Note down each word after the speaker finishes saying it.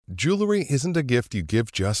Jewelry isn't a gift you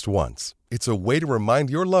give just once. It's a way to remind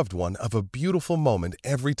your loved one of a beautiful moment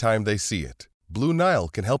every time they see it. Blue Nile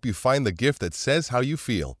can help you find the gift that says how you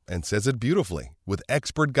feel and says it beautifully, with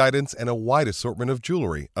expert guidance and a wide assortment of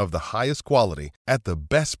jewelry of the highest quality at the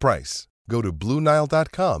best price. Go to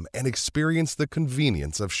BlueNile.com and experience the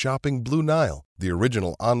convenience of shopping Blue Nile, the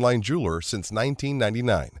original online jeweler since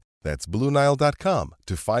 1999. That's BlueNile.com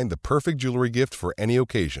to find the perfect jewelry gift for any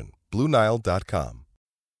occasion. BlueNile.com.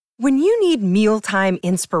 When you need mealtime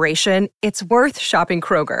inspiration, it's worth shopping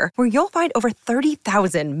Kroger, where you'll find over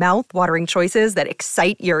 30,000 mouth-watering choices that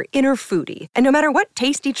excite your inner foodie. And no matter what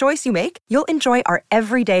tasty choice you make, you'll enjoy our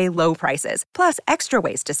everyday low prices, plus extra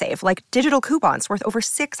ways to save, like digital coupons worth over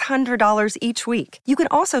 $600 each week. You can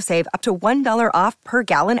also save up to $1 off per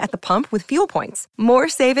gallon at the pump with fuel points. More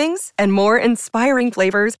savings and more inspiring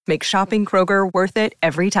flavors make shopping Kroger worth it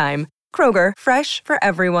every time. Kroger, fresh for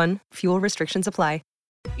everyone. Fuel restrictions apply.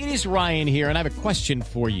 It is Ryan here, and I have a question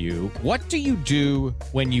for you. What do you do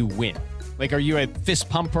when you win? Like, are you a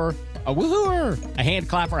fist pumper, a woo-hooer, a hand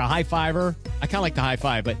clapper, a high fiver? I kind of like the high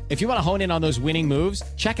five, but if you want to hone in on those winning moves,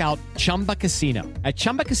 check out Chumba Casino. At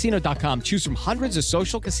ChumbaCasino.com, choose from hundreds of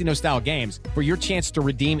social casino-style games for your chance to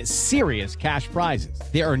redeem serious cash prizes.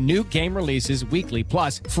 There are new game releases weekly,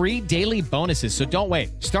 plus free daily bonuses. So don't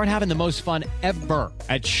wait. Start having the most fun ever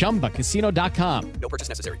at ChumbaCasino.com. No purchase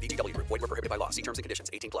necessary. VGW. Void where prohibited by law. See terms and conditions.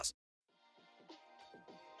 18+.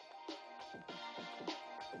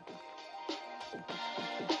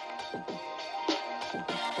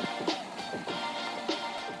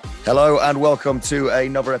 Hello and welcome to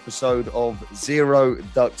another episode of Zero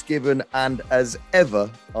Ducks Given, and as ever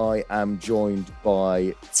I am joined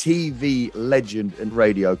by TV legend and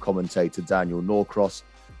radio commentator Daniel Norcross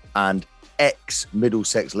and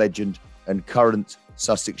ex-Middlesex legend and current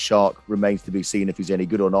Sussex Shark, remains to be seen if he's any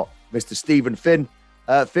good or not, Mr. Stephen Finn.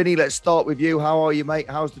 Finny, let's start with you. How are you, mate?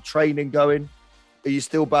 How's the training going? Are you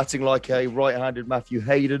still batting like a right-handed Matthew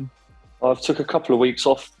Hayden? I've took a couple of weeks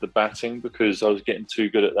off the batting because I was getting too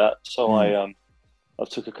good at that. So I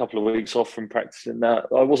took a couple of weeks off from practicing that.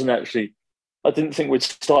 I didn't think we'd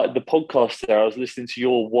started the podcast there. I was listening to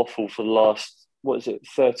your waffle for the last,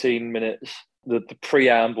 13 minutes, the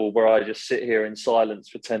preamble where I just sit here in silence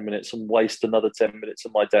for 10 minutes and waste another 10 minutes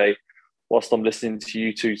of my day whilst I'm listening to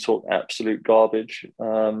you two talk absolute garbage.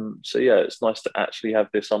 So yeah, it's nice to actually have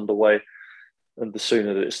this underway. And the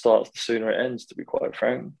sooner that it starts, the sooner it ends, to be quite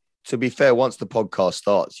frank. To be fair, once the podcast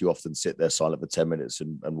starts, you often sit there silent for 10 minutes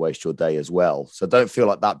and waste your day as well. So don't feel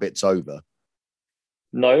like that bit's over.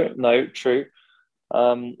 No, true.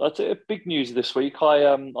 I took big news this week.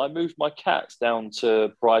 I moved my cats down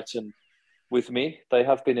to Brighton with me. They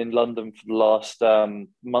have been in London for the last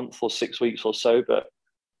month or 6 weeks or so, but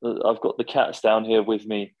I've got the cats down here with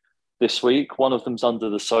me this week. One of them's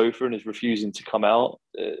under the sofa and is refusing to come out,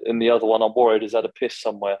 and the other one, I'm worried, has had a piss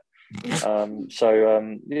somewhere. It's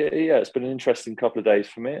been an interesting couple of days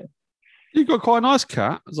for me. You've got quite a nice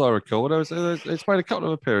cat, as I recall. It's made a couple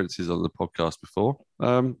of appearances on the podcast before.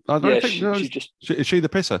 Is she the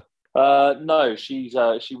pisser? No, she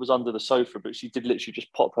was under the sofa, but she did literally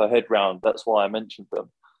just pop her head round. That's why I mentioned them.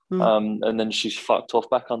 And then she's fucked off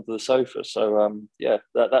back under the sofa. So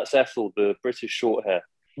that's Ethel, the British short hair.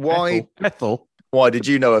 Why Ethel? Why did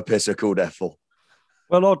you know a pisser called Ethel?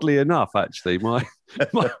 Well, oddly enough, actually, my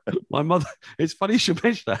mother, it's funny you should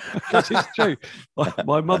mention that, because it's true.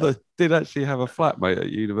 My mother did actually have a flatmate at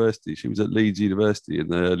university. She was at Leeds University in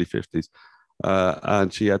the early 50s.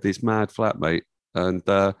 And she had this mad flatmate. And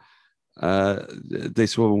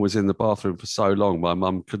this woman was in the bathroom for so long, my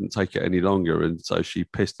mum couldn't take it any longer. And so she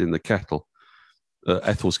pissed in the kettle,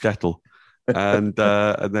 Ethel's kettle. And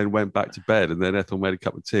then went back to bed, and then Ethel made a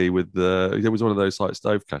cup of tea with it was one of those like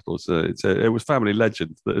stove kettles. It was family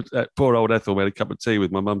legend that poor old Ethel made a cup of tea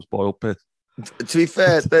with my mum's boiled piss. To be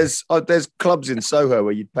fair, there's clubs in Soho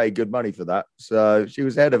where you'd pay good money for that. So she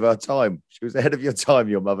was ahead of her time. She was ahead of your time,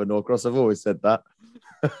 your mother, Norcross. I've always said that.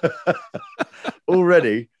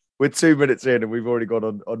 Already, we're 2 minutes in, and we've already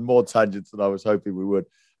gone on more tangents than I was hoping we would.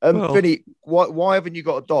 Vinny, why haven't you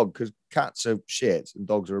got a dog? Because cats are shit and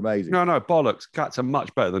dogs are amazing. No, bollocks. Cats are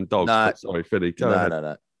much better than dogs. Nah, sorry, Vinny. Go ahead.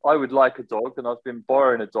 No. I would like a dog, and I've been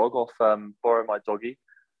borrowing a dog off Borrow My Doggy,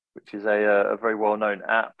 which is a very well-known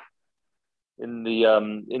app in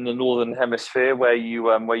the northern hemisphere, where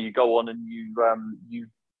you go on and you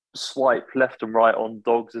swipe left and right on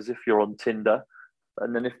dogs as if you're on Tinder,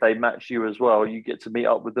 and then if they match you as well, you get to meet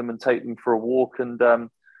up with them and take them for a walk, and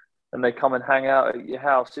they come and hang out at your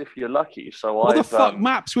house if you're lucky. So what the fuck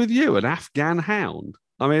maps with you? An Afghan hound?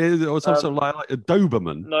 I mean, or some sort of like a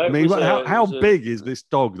Doberman. No, I mean, how big is this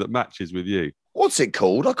dog that matches with you? What's it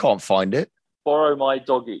called? I can't find it. Borrow my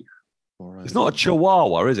doggy. It's not a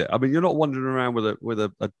Chihuahua, is it? I mean, you're not wandering around with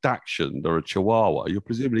a Dachshund or a Chihuahua. You've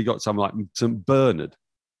presumably got something like St. Bernard.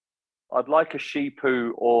 I'd like a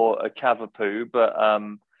Shih-Poo or a Cavapoo, but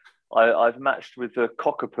I've matched with a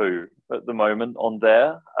Cockapoo at the moment on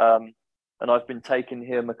there. And I've been taking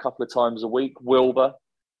him a couple of times a week. Wilbur,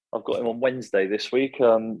 I've got him on Wednesday this week.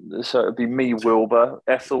 So it'd be me, Wilbur,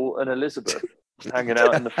 Ethel, and Elizabeth hanging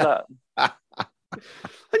out in the flat.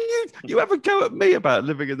 And you have a go at me about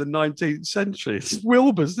living in the 19th century. It's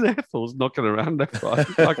Wilbur's and Ethel's knocking around left, right,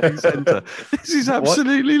 fucking centre. This is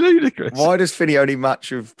absolutely ludicrous. Why does Finney only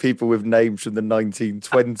match with people with names from the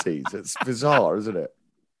 1920s? It's bizarre, isn't it?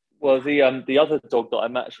 Well, the other dog that I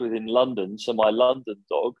matched with in London, so my London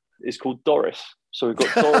dog, is called Doris. So we've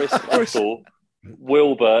got Doris, Ethel,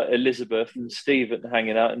 Wilbur, Elizabeth, and Stephen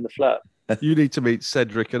hanging out in the flat. You need to meet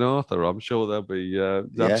Cedric and Arthur. I'm sure they'll be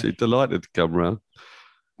absolutely delighted to come round.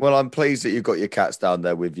 Well, I'm pleased that you've got your cats down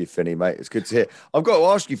there with you, Finney, mate. It's good to hear. I've got to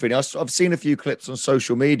ask you, Finney, I've seen a few clips on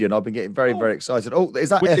social media and I've been getting very, very excited. Oh, is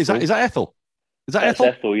that Ethel? Is that Ethel? Is that Ethel?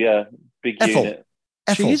 Ethel, yeah. Big Ethel. unit.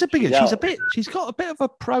 Ethel. She is a big unit. She's got a bit of a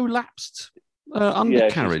prolapsed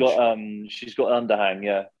undercarriage. She's got an underhang,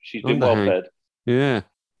 yeah. She's been well fed. Yeah.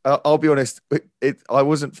 I'll be honest, I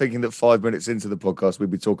wasn't thinking that 5 minutes into the podcast we'd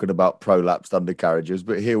be talking about prolapsed undercarriages,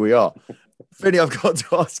 but here we are. Finney, I've got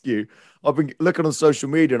to ask you, I've been looking on social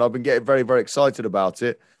media and I've been getting very, very excited about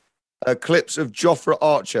it. Clips of Jofra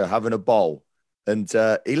Archer having a bowl. And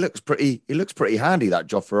he looks pretty handy, that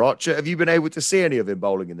Jofra Archer. Have you been able to see any of him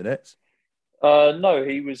bowling in the nets? No,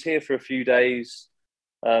 he was here for a few days,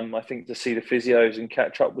 I think, to see the physios and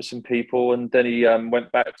catch up with some people. And then he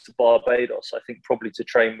went back to Barbados, I think probably to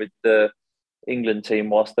train with the England team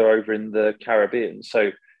whilst they're over in the Caribbean.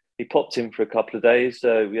 So he popped in for a couple of days.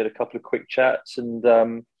 We had a couple of quick chats and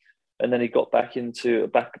then he got back on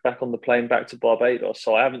the plane back to Barbados.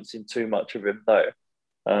 So I haven't seen too much of him, though.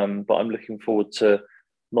 But I'm looking forward to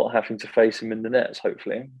not having to face him in the nets,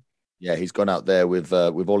 hopefully. Yeah, he's gone out there with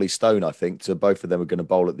Ollie Stone, I think. So both of them are going to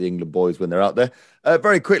bowl at the England boys when they're out there.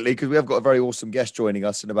 Very quickly, because we have got a very awesome guest joining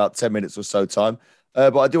us in about 10 minutes or so time.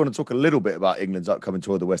 But I do want to talk a little bit about England's upcoming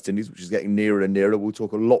tour of the West Indies, which is getting nearer and nearer. We'll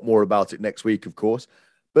talk a lot more about it next week, of course.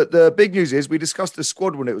 But the big news is we discussed the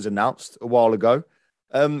squad when it was announced a while ago.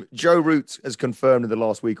 Joe Root has confirmed in the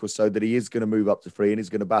last week or so that he is going to move up to 3 and he's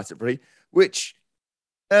going to bat at 3, which...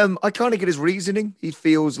 I kind of get his reasoning. He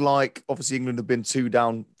feels like, obviously, England have been 2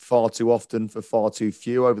 down far too often for far too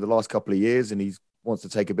few over the last couple of years, and he wants to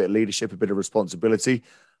take a bit of leadership, a bit of responsibility.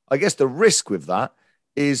 I guess the risk with that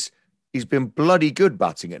is he's been bloody good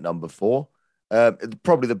batting at number 4.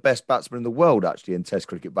 Probably the best batsman in the world, actually, in Test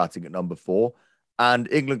cricket batting at number 4. And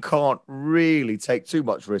England can't really take too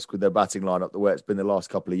much risk with their batting lineup the way it's been the last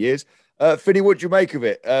couple of years. Finney, what do you make of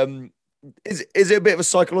it? Is it a bit of a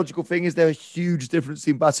psychological thing? Is there a huge difference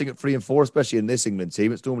in batting at 3 and 4, especially in this England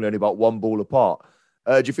team? It's normally only about 1 ball apart.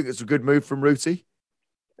 Do you think it's a good move from Rooty?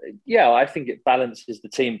 Yeah, I think it balances the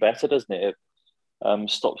team better, doesn't it? It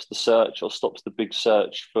stops the search or stops the big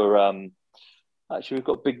search for... Actually, we've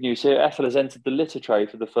got big news here. Ethel has entered the litter tray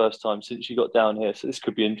for the first time since she got down here, so this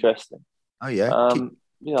could be interesting. Oh, yeah. I'll keep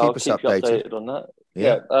keep us you updated. updated on that.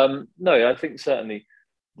 Yeah. No, I think certainly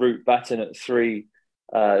Root batting at 3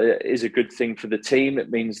 is a good thing for the team. It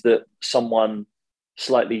means that someone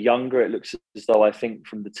slightly younger, it looks as though I think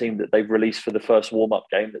from the team that they've released for the first warm-up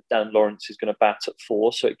game that Dan Lawrence is going to bat at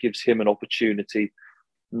 4. So it gives him an opportunity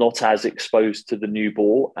not as exposed to the new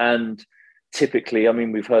ball. And typically, I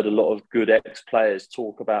mean, we've heard a lot of good ex-players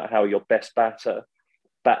talk about how your best batter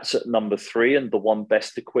bats at number 3 and the one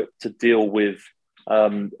best equipped to deal with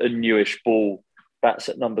a newish ball bats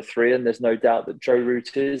at number 3, and there's no doubt that Joe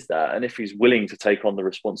Root is that. And if he's willing to take on the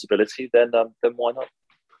responsibility, then why not?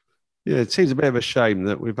 Yeah, it seems a bit of a shame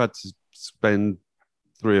that we've had to spend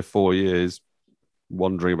 3 or 4 years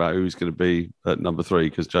wondering about who's going to be at number 3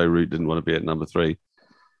 because Joe Root didn't want to be at number 3.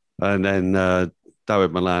 And then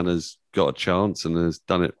David Milan has got a chance and has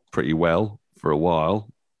done it pretty well for a while.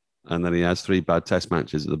 And then he has 3 bad test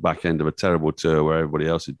matches at the back end of a terrible tour where everybody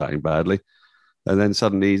else is batting badly. And then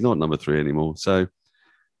suddenly he's not number 3 anymore. So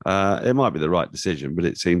it might be the right decision, but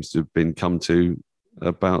it seems to have been come to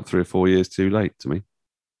about 3 or 4 years too late to me.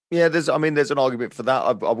 Yeah, there's an argument for that.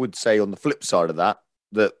 I would say on the flip side of that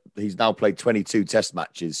he's now played 22 test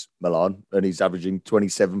matches, Milan, and he's averaging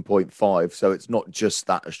 27.5. So it's not just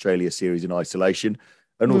that Australia series in isolation.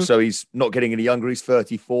 And also he's not getting any younger. He's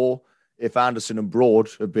 34. If Anderson and Broad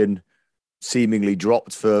have been seemingly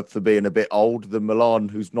dropped for being a bit old. The Milan,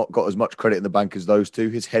 who's not got as much credit in the bank as those two,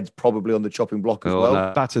 his head's probably on the chopping block as well.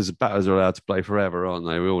 No, batters are allowed to play forever, aren't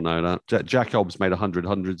they? We all know that. Jack Hobbs made 100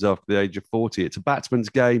 hundreds after the age of 40. It's a batsman's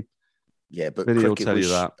game. Yeah, but Vinny will cricket tell was,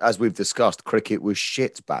 you that. as we've discussed, cricket was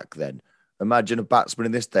shit back then. Imagine a batsman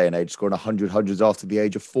in this day and age scoring 100 hundreds after the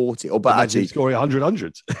age of 40. But actually scoring 100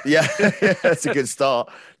 hundreds. Yeah, that's a good start.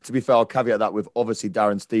 To be fair, I'll caveat that with obviously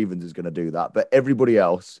Darren Stevens is going to do that, but everybody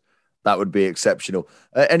else, that would be exceptional.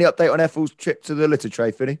 Any update on Ethel's trip to the litter tray,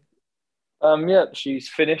 Finny? Yeah, she's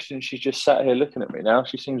finished and she's just sat here looking at me now.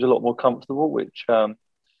 She seems a lot more comfortable, which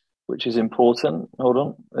is important. Hold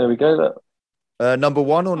on, there we go. Number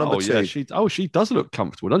one or number two? Yeah, she does look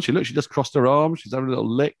comfortable, doesn't she? Look, she just crossed her arms. She's having a little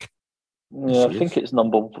lick. Yeah, I think it was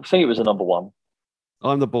a number one.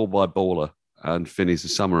 I'm the ball by baller and Finney's the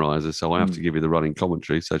summariser, so I have to give you the running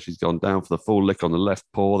commentary. So she's gone down for the full lick on the left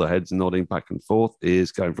paw, the head's nodding back and forth,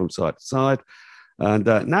 ears going from side to side. And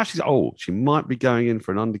now she might be going in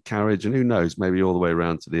for an undercarriage, and who knows, maybe all the way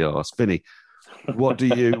around to the arse. Finny, what do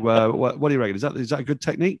you what do you reckon? Is that a good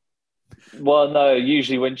technique? Well, no.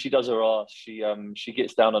 Usually, when she does her arse, she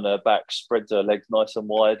gets down on her back, spreads her legs nice and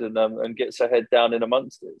wide, and gets her head down in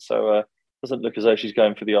amongst it. So doesn't look as though she's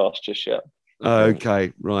going for the arse just yet.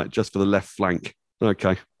 Okay, right, just for the left flank.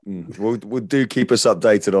 Okay. We'll do keep us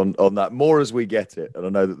updated on that more as we get it. And I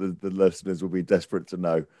know that the listeners will be desperate to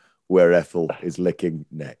know where Ethel is licking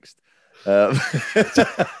next.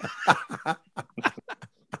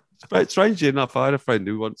 Strangely enough, I had a friend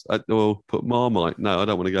who once put Marmite. No, I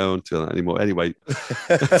don't want to go on to that anymore. Anyway.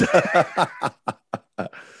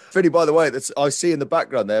 Finny, by the way, I see in the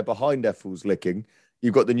background there behind Ethel's licking,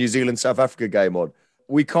 you've got the New Zealand-South Africa game on.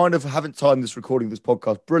 We kind of haven't timed this recording this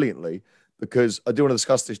podcast brilliantly because I do want to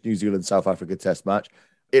discuss this New Zealand-South Africa test match.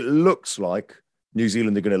 It looks like New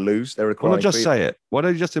Zealand are going to lose. They're Why not just say it? Why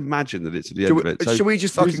don't you just imagine that it's at the end of it? Should we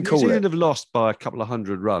just fucking call it? New Zealand have lost by a couple of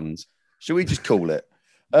hundred runs. Should we just call it?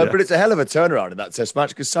 But it's a hell of a turnaround in that test match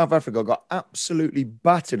because South Africa got absolutely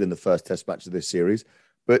battered in the first test match of this series.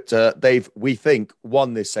 But they've, we think,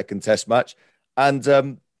 won this second test match. And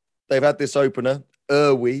they've had this opener,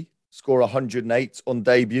 Irwi, score 108 on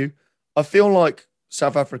debut. I feel like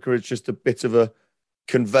South Africa is just a bit of a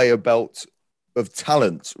conveyor belt of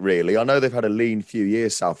talent, really. I know they've had a lean few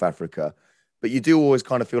years, South Africa, but you do always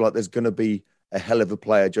kind of feel like there's going to be a hell of a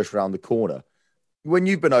player just around the corner. When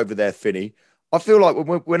you've been over there, Finny, I feel like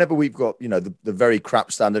whenever we've got, the very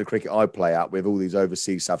crap standard of cricket I play out with all these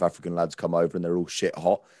overseas South African lads come over and they're all shit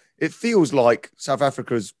hot, it feels like South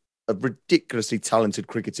Africa is a ridiculously talented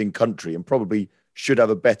cricketing country and probably should have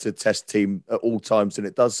a better test team at all times than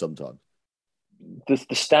it does sometimes. The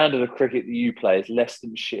standard of cricket that you play is less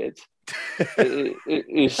than shit. it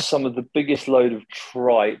is some of the biggest load of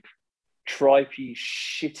tripey,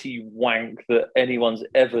 shitty wank that anyone's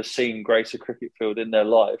ever seen grace a cricket field in their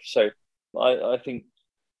life. So I think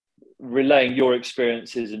relaying your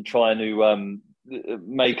experiences and trying to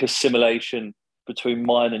make a simulation between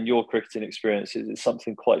mine and your cricketing experiences is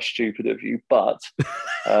something quite stupid of you. But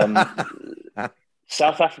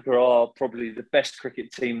South Africa are probably the best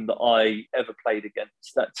cricket team that I ever played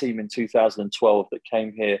against. That team in 2012 that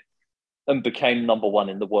came here and became number one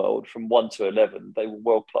in the world from 1 to 11. They were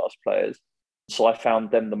world-class players. So I found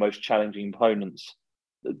them the most challenging opponents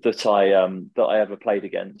that I ever played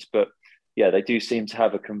against. But yeah, they do seem to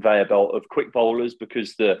have a conveyor belt of quick bowlers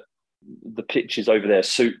because the pitches over there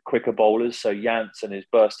suit quicker bowlers. So Janssen has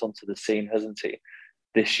burst onto the scene, hasn't he,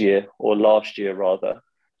 this year or last year rather.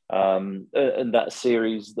 And that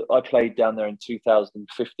series that I played down there in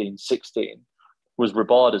 2015-16 was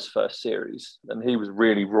Rabada's first series, and he was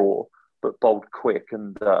really raw but bowled quick.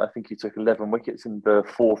 And I think he took 11 wickets in the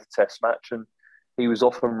fourth test match, and he was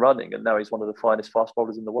off and running. And now he's one of the finest fast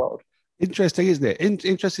bowlers in the world. Interesting, isn't it?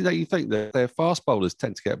 Interesting that you think that their fast bowlers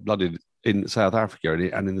tend to get blooded in South Africa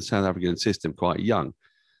and in the South African system quite young,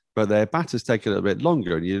 but their batters take a little bit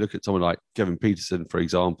longer. And you look at someone like Kevin Peterson, for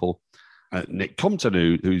example, Nick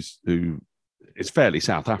Compton, who is fairly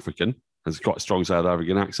South African, has quite a strong South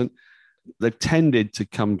African accent. They've tended to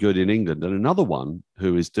come good in England. And another one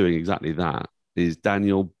who is doing exactly that is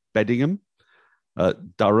Daniel Beddingham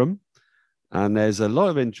at Durham. And there's a lot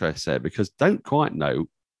of interest there because don't quite know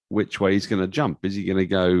which way he's going to jump. Is he going to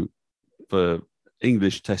go for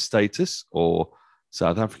English test status or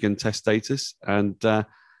South African test status? And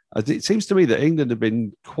it seems to me that England have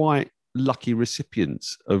been quite lucky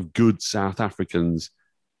recipients of good South Africans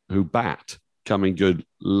who bat coming good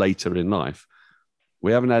later in life.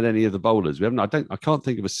 We haven't had any of the bowlers. I can't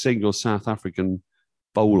think of a single South African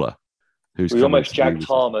bowler who's. We almost jacked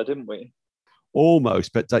Harmer, didn't we?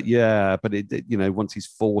 almost, but but once he's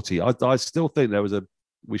 40, I still think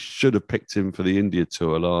we should have picked him for the India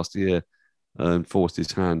tour last year and forced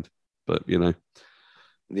his hand, but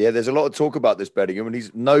Yeah, there's a lot of talk about this Bellingham, and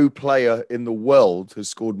he's no player in the world has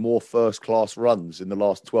scored more first-class runs in the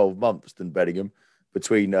last 12 months than Bellingham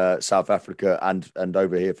between South Africa and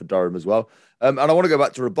over here for Durham as well. And I want to go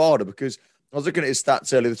back to Rabada because I was looking at his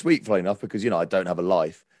stats earlier this week, funny enough, because, I don't have a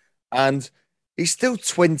life. And he's still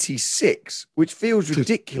 26, which feels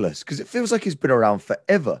ridiculous because it feels like he's been around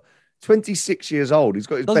forever. 26 years old. He's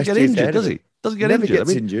got his best years ahead. Does he? Doesn't get Never injured.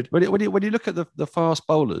 Gets injured. When you look at the fast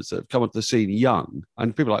bowlers that have come onto the scene young,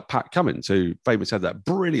 and people like Pat Cummins, who famously had that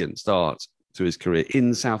brilliant start to his career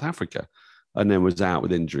in South Africa, and then was out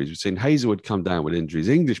with injuries. We've seen Hazelwood come down with injuries.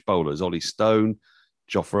 English bowlers, Ollie Stone,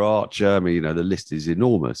 Jofra Archer. The list is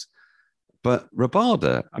enormous. But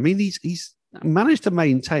Rabada, he's managed to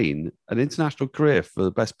maintain an international career for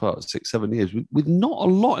the best part of 6-7 years with not a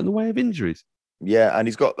lot in the way of injuries. Yeah, and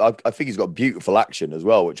I think he's got beautiful action as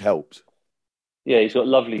well, which helps. Yeah, he's got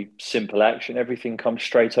lovely, simple action. Everything comes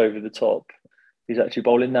straight over the top. He's actually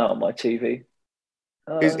bowling now on my TV.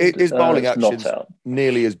 His bowling action's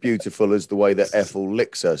nearly as beautiful as the way that Ethel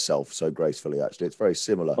licks herself so gracefully, actually. It's very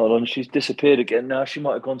similar. Hold on, she's disappeared again now. She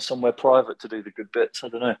might have gone somewhere private to do the good bits. I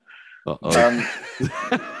don't know.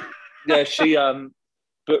 Yeah,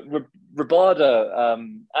 but Rabada,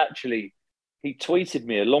 actually, he tweeted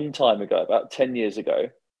me a long time ago, about 10 years ago,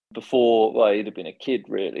 before he'd have been a kid,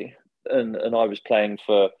 really. And I was playing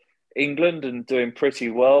for England and doing pretty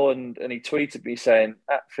well. And he tweeted me saying,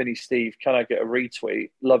 @Finney Steve, can I get a retweet?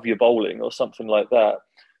 Love your bowling, or something like that.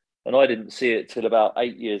 And I didn't see it till about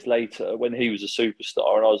 8 years later when he was a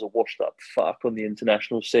superstar and I was a washed up fuck on the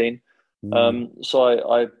international scene.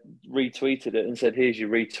 So I retweeted it and said, "Here's your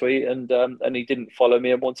retweet," and he didn't follow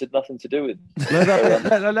me and wanted nothing to do with it.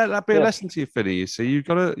 Let that be a lesson to you, Finney. You see,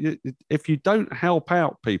 if you don't help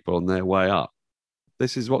out people on their way up,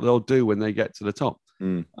 this is what they'll do when they get to the top.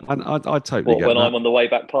 And I totally get when that. I'm on the way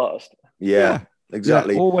back past. Yeah,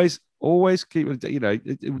 exactly. Yeah, always keep.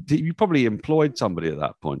 You probably employed somebody at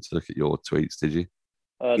that point to look at your tweets, did you?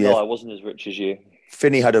 No, I wasn't as rich as you.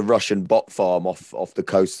 Finney had a Russian bot farm off the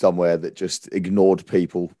coast somewhere that just ignored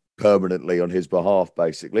people permanently on his behalf,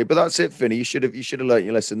 basically. But that's it, Finney. You should have learnt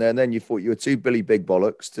your lesson there. And then you thought you were too Billy Big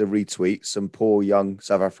Bollocks to retweet some poor young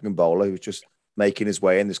South African bowler who was just making his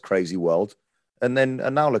way in this crazy world. And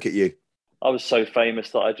now look at you. I was so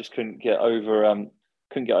famous that I just couldn't get over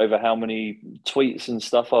how many tweets and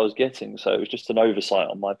stuff I was getting. So it was just an oversight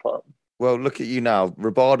on my part. Well, look at you now.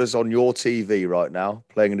 Rabada's on your TV right now,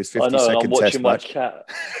 playing in his 52nd test match.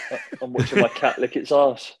 I'm watching my cat lick its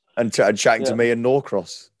ass. And chatting to me in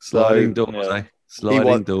Norcross. Sliding doors, eh?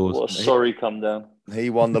 Sliding doors. What a sorry come down.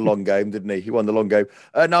 He won the long game, didn't he? He won the long game.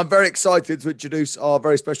 Now, I'm very excited to introduce our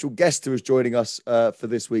very special guest who is joining us for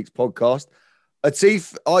this week's podcast.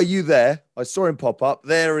 Atif, are you there? I saw him pop up.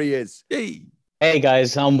 There he is. Hey,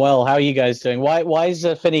 guys. I'm well. How are you guys doing? Why is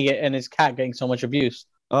Finney and his cat getting so much abuse?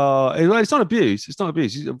 It's not abuse. It's not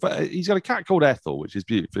abuse. He's got a cat called Ethel, which is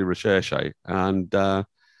beautifully recherche, and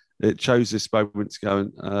it chose this moment to go.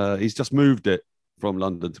 And he's just moved it from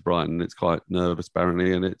London to Brighton. It's quite nervous,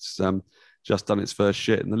 apparently, and it's just done its first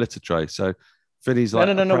shit in the litter tray. So Finney's like,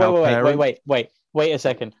 wait a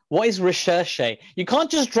second. What is recherche? You can't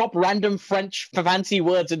just drop random French fancy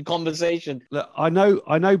words in conversation. Look, I know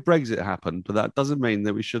Brexit happened, but that doesn't mean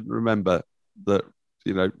that we shouldn't remember that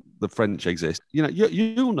the French exist.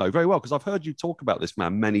 You'll know very well because I've heard you talk about this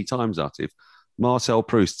man many times, Atif. Marcel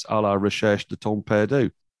Proust's À la recherche de temps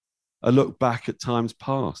perdu, a look back at times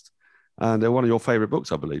past, and they're one of your favourite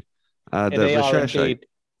books, I believe. They are indeed.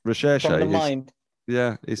 Recherche From the mind.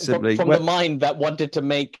 Yeah, it's simply from the mind that wanted to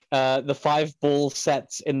make the 5-ball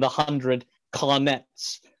sets in the 100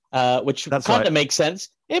 carnets, which kind of makes sense.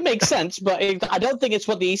 It makes sense, but I don't think it's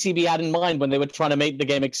what the ECB had in mind when they were trying to make the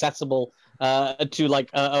game accessible to like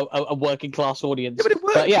a working class audience.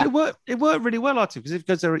 Yeah, but it worked really well, Artie,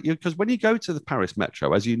 because when you go to the Paris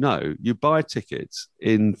Metro, as you know, you buy tickets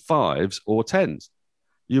in 5s or 10s.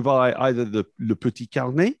 You buy either the Le Petit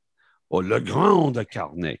Carnet or Le Grand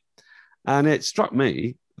Carnet. And it struck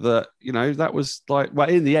me that, that was like, well,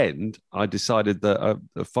 in the end, I decided that a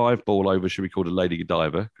 5-ball over should be called a Lady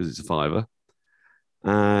Godiva because it's a 5er.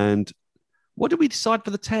 And what did we decide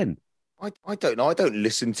for the 10? I don't know. I don't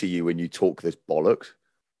listen to you when you talk this bollocks.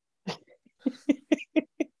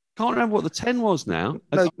 Can't remember what the 10 was now.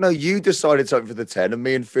 No, you decided something for the 10 and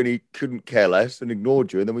me and Finney couldn't care less and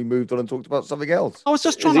ignored you. And then we moved on and talked about something else. I was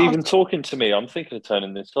just trying even talking to me. I'm thinking of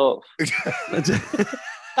turning this off.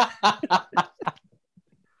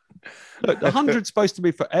 Look, the 100's supposed to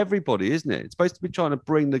be for everybody, isn't it? It's supposed to be trying to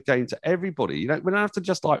bring the game to everybody. You know, we don't have to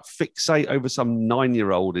just like fixate over some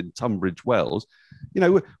 9-year-old in Tunbridge Wells. You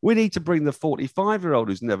know, we need to bring the 45-year-old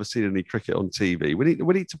who's never seen any cricket on TV.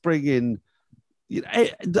 We need to bring in, you know,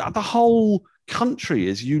 the whole country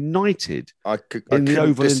is united in the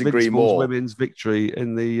Oval Invincibles women's victory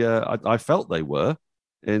in the. I felt they were.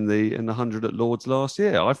 In the 100 at Lords last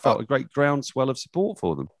year. I felt a great groundswell of support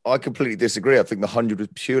for them. I completely disagree. I think the 100 was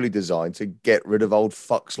purely designed to get rid of old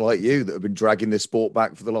fucks like you that have been dragging this sport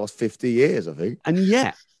back for the last 50 years, I think. And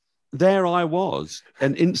yet, there I was,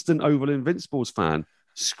 an instant Oval Invincibles fan,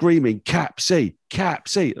 screaming, Cap C, at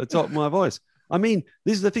the top of my voice. I mean,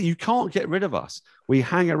 this is the thing. You can't get rid of us. We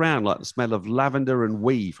hang around like the smell of lavender and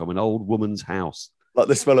wee from an old woman's house. Like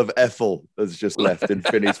the smell of Ethel that's just left in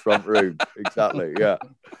Finney's front room. Exactly, yeah.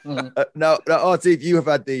 Now, Artie, you have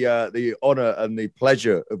had the honour and the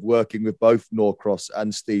pleasure of working with both Norcross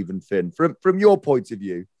and Stephen Finn. From your point of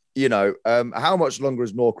view, you know, how much longer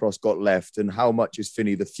has Norcross got left, and how much is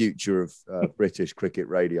Finney the future of British cricket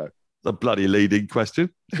radio? The bloody leading question.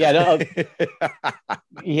 Yeah, no,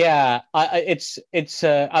 yeah. I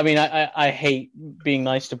mean, I hate being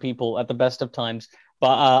nice to people at the best of times.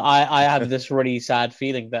 But I have this really sad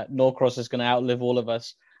feeling that Norcross is going to outlive all of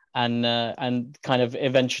us and kind of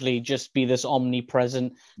eventually just be this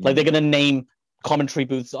omnipresent. Like they're going to name commentary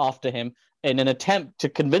booths after him in an attempt to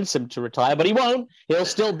convince him to retire, but he won't. He'll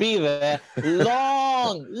still be there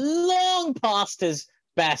long past his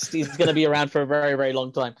best. He's going to be around for a very, very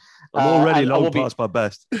long time. I'm already long past my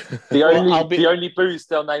best. The only booths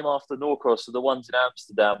they'll name after Norcross are the ones in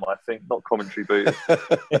Amsterdam, I think, not commentary booths.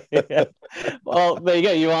 Yeah. Well, there you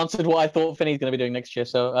go. You answered what I thought Finney's going to be doing next year.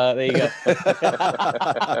 So there you go.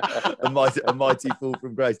 a mighty fall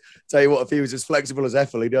from grace. Tell you what, if he was as flexible as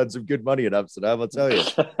Ethel, he'd earn some good money in Amsterdam, I'll tell you.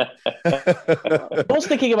 I was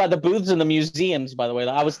thinking about the booths in the museums, by the way.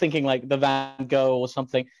 I was thinking like the Van Gogh or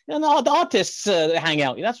something. You know, the artists hang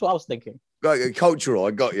out. That's what I was thinking. Cultural,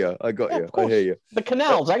 I got you. I hear you. The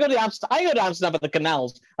canals. I go to Amsterdam for the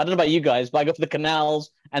canals. I don't know about you guys, but I go for the canals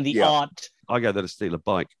and the art. I go there to steal a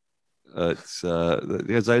bike.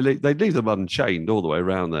 Because they leave them unchained all the way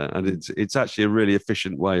around there, and it's actually a really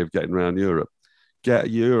efficient way of getting around Europe. Get a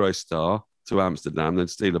Eurostar to Amsterdam, then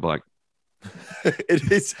steal a bike.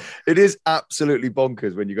 It is absolutely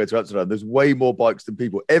bonkers when you go to Amsterdam. There's way more bikes than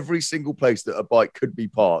people. Every single place that a bike could be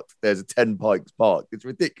parked, there's 10 bikes parked. It's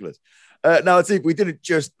ridiculous. Now, Steve, we didn't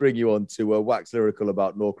just bring you on to wax lyrical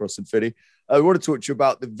about Norcross and Finney. We want to talk to you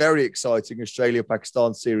about the very exciting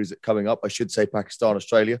Australia-Pakistan series that's coming up. I should say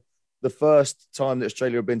Pakistan-Australia. The first time that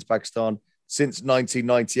Australia have been to Pakistan since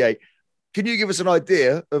 1998. Can you give us an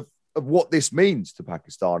idea of what this means to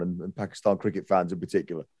Pakistan and Pakistan cricket fans in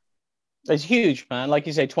particular? It's huge, man. Like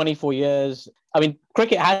you say, 24 years. I mean,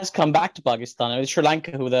 cricket has come back to Pakistan. It was Sri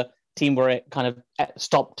Lanka who were the team where it kind of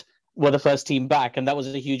stopped, were the first team back. And that was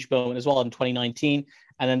a huge moment as well in 2019.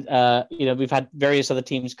 And then, we've had various other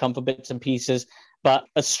teams come for bits and pieces. But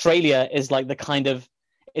Australia is like the kind of,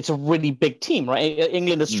 it's a really big team, right?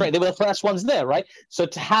 England, Australia, they were the first ones there, right? So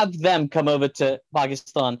to have them come over to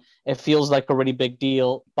Pakistan, it feels like a really big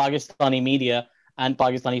deal. Pakistani media and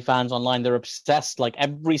Pakistani fans online, they're obsessed. Like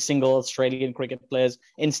every single Australian cricket player's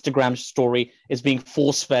Instagram story is being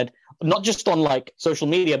force-fed, not just on like social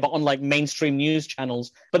media, but on like mainstream news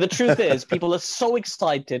channels. But the truth is, people are so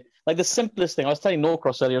excited. Like the simplest thing, I was telling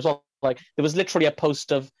Norcross earlier as well, like there was literally a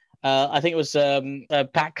post of, I think it was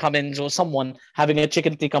Pat Cummins or someone having a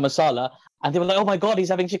chicken tikka masala. And they were like, oh my God, he's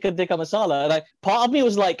having chicken tikka masala. And part of me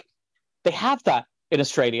was like, they have that in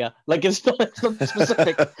Australia. Like it's not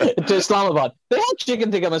specific to Islamabad. They have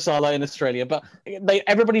chicken tikka masala in Australia, but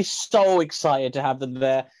everybody's so excited to have them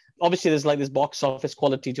there. Obviously, there's like this box office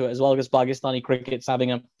quality to it as well, because Pakistani cricket's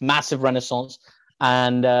having a massive renaissance.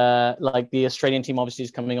 And like the Australian team obviously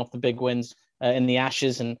is coming off the big wins in the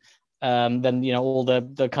Ashes, and then all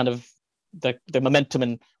the kind of the momentum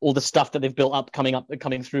and all the stuff that they've built up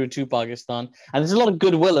coming through to Pakistan. And there's a lot of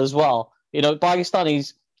goodwill as well.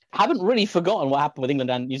 Pakistanis haven't really forgotten what happened with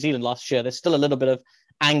England and New Zealand last year. There's still a little bit of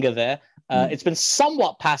anger there. It's been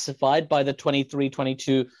somewhat pacified by the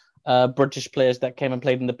 23-22 British players that came and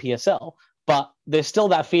played in the PSL. But there's still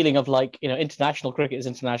that feeling of like, international cricket is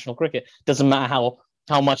international cricket. Doesn't matter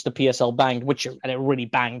how much the PSL banged, and it really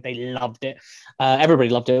banged. They loved it. Everybody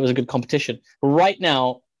loved it. It was a good competition. But right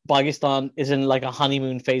now, Pakistan is in like a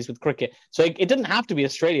honeymoon phase with cricket. So it didn't have to be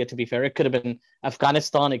Australia, to be fair. It could have been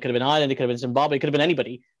Afghanistan. It could have been Ireland. It could have been Zimbabwe. It could have been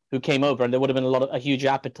anybody who came over, and there would have been a huge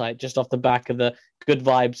appetite just off the back of the good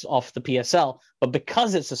vibes off the PSL. But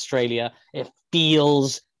because it's Australia, it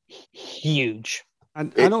feels huge.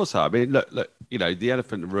 And also, I mean, look, you know, the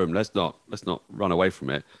elephant in the room. Let's not run away from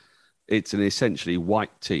it. It's an essentially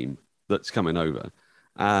white team that's coming over,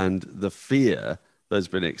 and the fear that's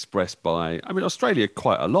been expressed by, I mean, Australia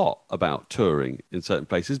quite a lot about touring in certain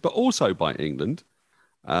places, but also by England,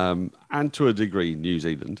 and to a degree New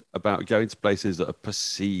Zealand, about going to places that are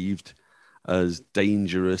perceived as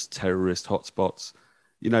dangerous terrorist hotspots.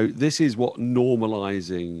 You know, this is what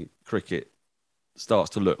normalising cricket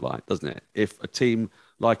starts to look like, doesn't it? If a team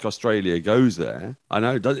like Australia goes there, I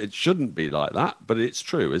know it shouldn't be like that, but it's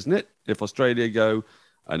true, isn't it? If Australia go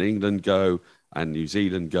and England go and New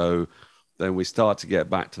Zealand go, then we start to get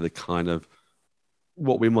back to the kind of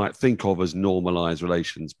what we might think of as normalised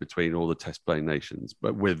relations between all the test playing nations,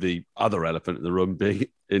 but with the other elephant in the room being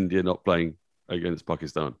India not playing against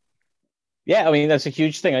Pakistan. Yeah, I mean, that's a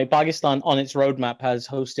huge thing. I mean, Pakistan on its roadmap has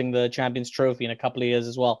hosting the Champions Trophy in a couple of years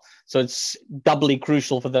as well. So it's doubly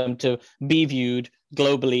crucial for them to be viewed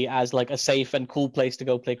globally as like a safe and cool place to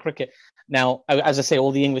go play cricket. Now, as I say,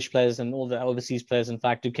 all the English players and all the overseas players, in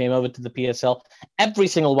fact, who came over to the PSL, every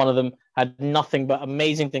single one of them had nothing but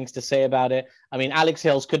amazing things to say about it. I mean, Alex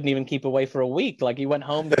Hales couldn't even keep away for a week. Like, he went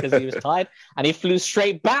home because he was tired and he flew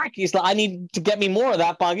straight back. He's like, I need to get me more of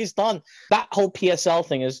that, Pakistan. That whole PSL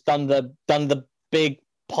thing has done the big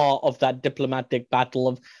part of that diplomatic battle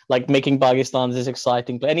of like making Pakistan this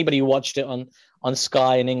exciting. But anybody who watched it on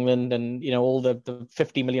Sky in England and, you know, all the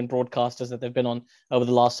 50 million broadcasters that they've been on over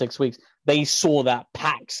the last 6 weeks, they saw that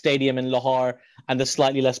packed stadium in Lahore and the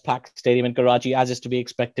slightly less packed stadium in Karachi, as is to be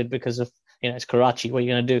expected because of, you know, it's Karachi. What are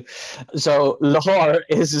you going to do? So Lahore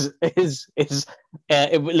it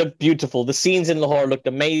looked beautiful. The scenes in Lahore looked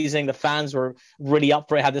amazing. The fans were really up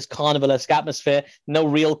for it. Had this carnivalesque atmosphere. No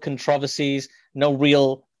real controversies. No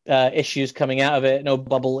real issues coming out of it. No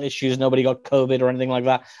bubble issues. Nobody got COVID or anything like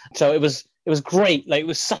that. So it was great. Like, it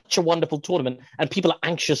was such a wonderful tournament, and people are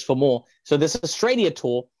anxious for more. So this Australia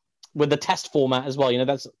tour with the test format as well, you know,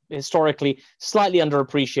 that's historically slightly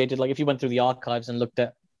underappreciated. Like, if you went through the archives and looked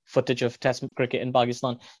at footage of test cricket in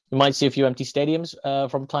Pakistan, you might see a few empty stadiums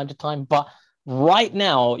from time to time. But right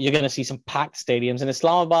now, you're going to see some packed stadiums in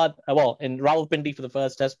Islamabad. In Rawalpindi for the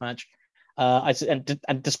first test match. And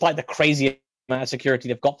despite the crazy amount of security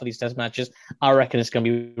they've got for these test matches, I reckon it's going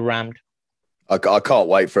to be rammed. I can't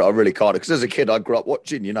wait for it. I really can't. Because as a kid, I grew up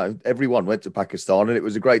watching, you know, everyone went to Pakistan and it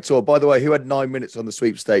was a great tour. By the way, who had 9 minutes on the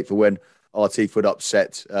sweepstake for when Atif would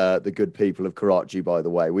upset the good people of Karachi, by the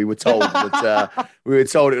way? We were told that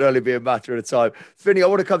it would only be a matter of time. Finney, I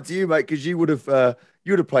want to come to you, mate, because you would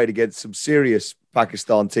have played against some serious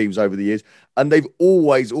Pakistan teams over the years. And they've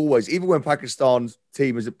always, even when Pakistan's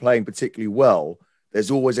team isn't playing particularly well,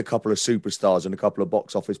 there's always a couple of superstars and a couple of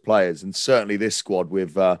box office players. And certainly this squad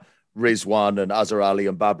with Rizwan and Azhar Ali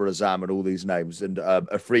and Babar Azam and all these names. And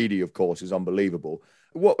Afridi, of course, is unbelievable.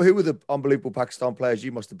 Who were the unbelievable Pakistan players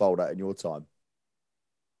you must have bowled at in your time?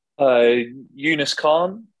 Yunus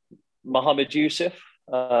Khan, Mohammad Yusuf,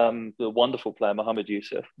 the wonderful player Mohammad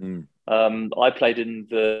Yusuf. I played in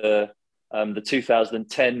the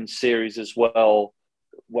 2010 series as well,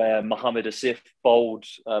 where Mohammad Asif bowled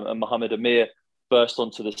and Mohammad Amir burst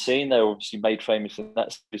onto the scene. They were obviously made famous in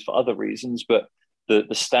that series for other reasons, but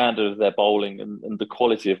the standard of their bowling and the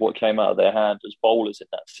quality of what came out of their hand as bowlers in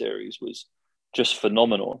that series was just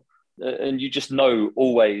phenomenal. And you just know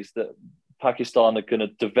always that Pakistan are going to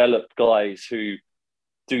develop guys who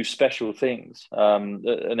do special things.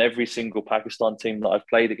 And every single Pakistan team that I've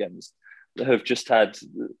played against have just had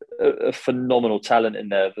a phenomenal talent in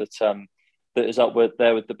there that is up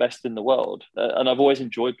there with the best in the world. And I've always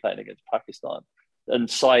enjoyed playing against Pakistan. And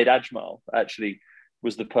Syed Ajmal actually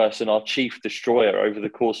was the person, our chief destroyer over the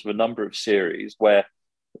course of a number of series, where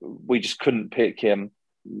we just couldn't pick him.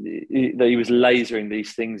 He was lasering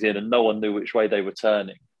these things in and no one knew which way they were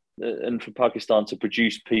turning. And for Pakistan to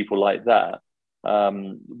produce people like that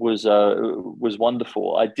was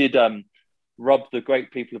wonderful. I did rub the great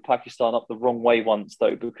people of Pakistan up the wrong way once,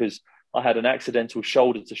 though, because I had an accidental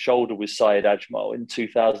shoulder-to-shoulder with Syed Ajmal in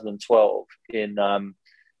 2012 in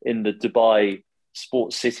the Dubai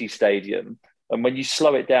Sports City Stadium. And when you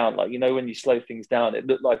slow it down, like, you know, when you slow things down, it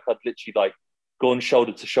looked like I'd literally like gone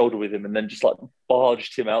shoulder to shoulder with him and then just like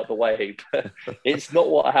barged him out the way. But it's not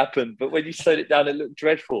what happened. But when you slowed it down, it looked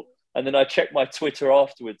dreadful. And then I checked my Twitter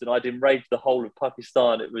afterwards and I'd enraged the whole of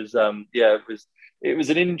Pakistan. It was, it was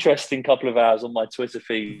an interesting couple of hours on my Twitter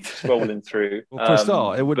feed scrolling through. Well, for a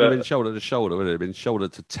start, it wouldn't have been shoulder to shoulder, would it? It have been shoulder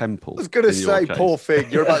to temple. I was going to say, poor thing.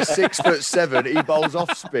 You're about 6'7". He bowls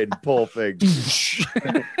off spin, poor thing.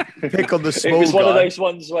 Pick on the small guy. It was one of those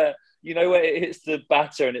ones where, you know, where it hits the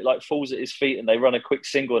batter and it like falls at his feet and they run a quick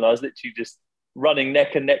single, and I was literally just running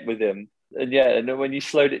neck and neck with him. And and when you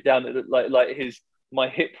slowed it down, it looked like my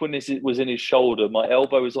hip was in his shoulder, my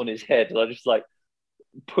elbow was on his head, and I just like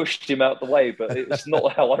pushed him out the way, but it's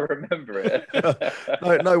not how I remember it.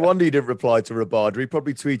 No wonder you didn't reply to Rabada. He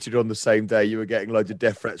probably tweeted on the same day you were getting loads of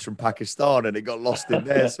death threats from Pakistan, and it got lost in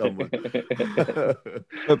there somewhere.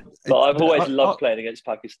 But I've always loved playing against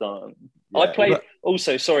Pakistan. I played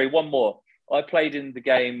also. Sorry, one more. I played in the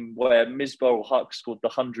game where Misbah Haq scored the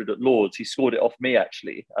 100 at Lords. He scored it off me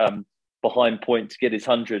actually, behind point to get his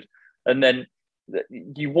 100, and then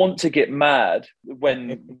you want to get mad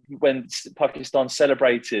when Pakistan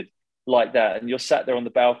celebrated like that, and you're sat there on the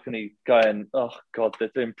balcony going, "Oh God,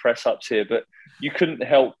 they're doing press ups here," but you couldn't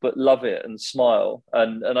help but love it and smile.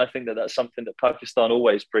 And I think that's something that Pakistan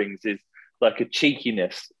always brings, is like a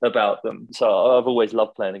cheekiness about them. So I've always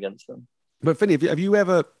loved playing against them. But Finney, have you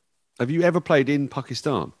ever played in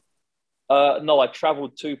Pakistan? No, I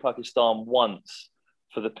travelled to Pakistan once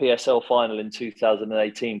for the PSL final in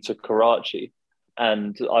 2018 to Karachi.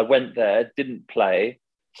 And I went there, didn't play,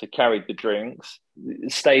 so carried the drinks,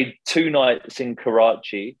 stayed 2 nights in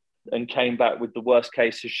Karachi, and came back with the worst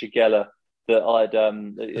case of Shigella that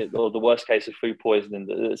or the worst case of food poisoning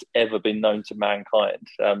that's ever been known to mankind.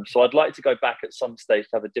 So I'd like to go back at some stage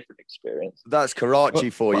to have a different experience. That's Karachi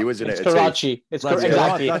for you, isn't it? It's Karachi. It's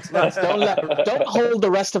exactly. Don't hold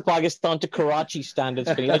the rest of Pakistan to Karachi standards.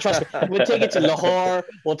 Trust me. We'll take it to Lahore.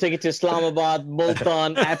 We'll take it to Islamabad,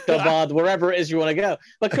 Multan, Ahmedabad, wherever it is you want to go.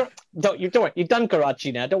 But don't worry. You've done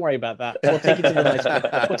Karachi now. Don't worry about that. We'll take it to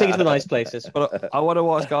the nice places. But I want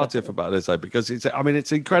to ask Artif about this though, because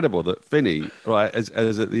it's incredible that Finney, right, as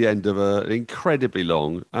at the end of an incredibly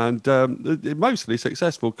long and mostly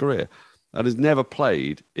successful career, and has never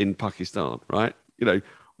played in Pakistan, right?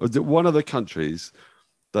 One of the countries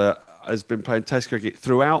that has been playing Test cricket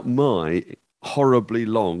throughout my horribly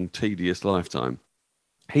long, tedious lifetime.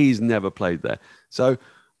 He's never played there. So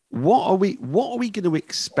what are we going to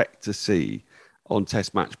expect to see on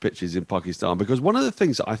Test match pitches in Pakistan? Because one of the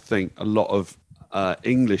things that I think a lot of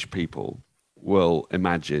English people will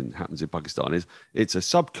imagine happens in Pakistan is it's a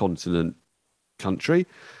subcontinent country.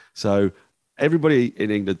 So everybody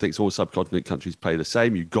in England thinks all subcontinent countries play the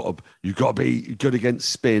same. You've got to be good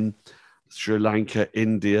against spin. Sri Lanka,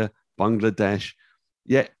 India, Bangladesh.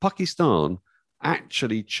 Yet Pakistan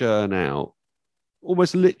actually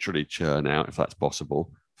almost literally churn out, if that's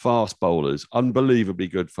possible, fast bowlers, unbelievably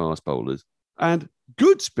good fast bowlers, and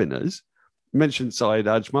good spinners. You mentioned Syed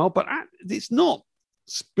Ajmal, but it's not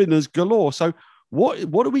spinners galore. So what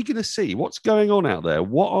are we going to see? What's going on out there?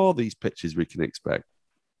 What are these pitches we can expect?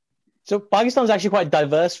 So Pakistan's actually quite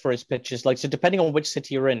diverse for its pitches. So depending on which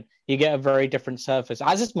city you're in, you get a very different surface,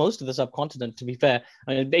 as is most of the subcontinent, to be fair.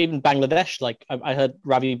 I mean, even Bangladesh, I heard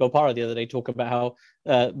Ravi Bopara the other day talk about how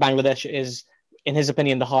Bangladesh is, in his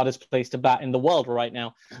opinion, the hardest place to bat in the world right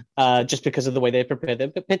now, just because of the way they prepare their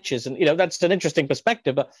pitches. And, that's an interesting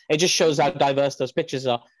perspective, but it just shows how diverse those pitches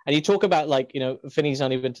are. And you talk about, Finney's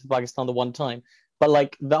only been to Pakistan the one time,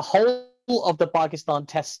 but the whole of the Pakistan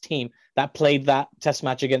Test team that played that Test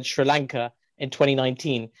match against Sri Lanka in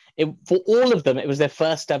 2019, for all of them, it was their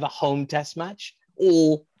first ever home Test match.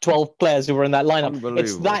 All 12 players who were in that lineup.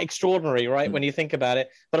 It's that extraordinary, right? When you think about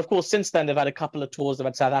it. But of course, since then, they've had a couple of tours. They've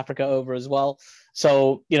had South Africa over as well.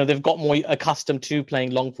 So, they've got more accustomed to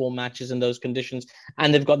playing long form matches in those conditions.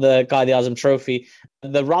 And they've got the Quaid-e-Azam Trophy.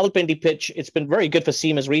 The Rawalpindi pitch, it's been very good for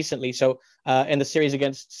seamers recently. So in the series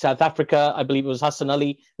against South Africa, I believe it was Hassan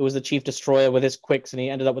Ali who was the chief destroyer with his quicks, and he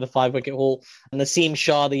ended up with a 5-wicket haul. And Naseem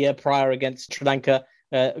Shah the year prior against Sri Lanka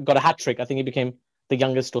got a hat-trick. I think he became the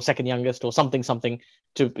youngest or second youngest or something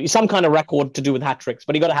to some kind of record to do with hat tricks,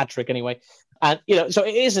 but he got a hat trick anyway. And, so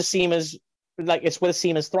it is a seamers, it's where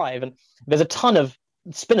seamers thrive. And there's a ton of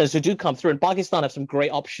spinners who do come through, and Pakistan have some great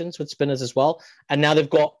options with spinners as well. And now they've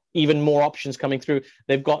got even more options coming through.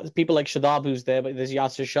 They've got people like Shadab who's there, but there's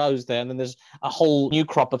Yasir Shah who's there. And then there's a whole new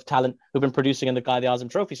crop of talent who've been producing in the Quaid-e-Azam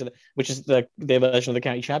Trophy, which is their version of the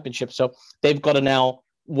county championship. So they've got to now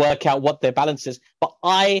work out what their balance is. But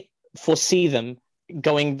I foresee them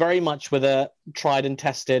going very much with a tried and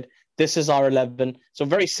tested, this is our 11, so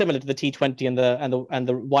very similar to the T20 and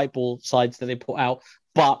the white ball sides that they put out,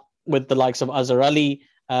 but with the likes of Azhar Ali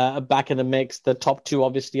back in the mix. The top two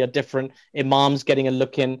obviously are different. Imam's getting a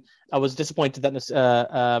look in. I was disappointed that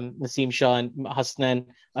Naseem Shah and Hasnan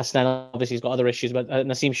obviously he's got other issues, but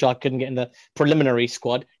Naseem Shah couldn't get in the preliminary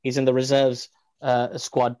squad. He's in the reserves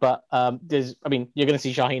squad, but you're going to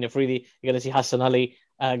see Shaheen Afridi, you're going to see Hassan Ali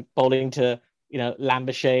bowling to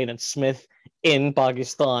Lambashane and Smith in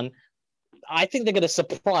Pakistan. I think they're going to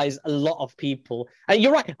surprise a lot of people. And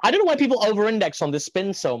you're right. I don't know why people over-index on the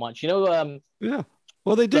spin so much. Yeah.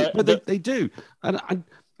 Well, they do, they do, and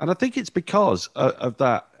I think it's because of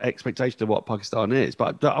that expectation of what Pakistan is.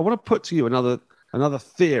 But I want to put to you another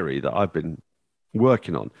theory that I've been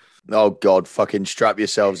working on. Oh God, fucking strap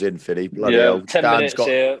yourselves in, Finny. Bloody hell. 10 minutes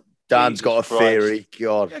here. Dan's got a theory.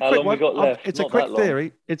 God. How long we got left? It's a quick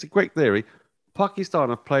theory. It's a quick theory. Pakistan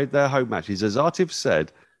have played their home matches. As Atif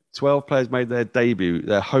said, 12 players made their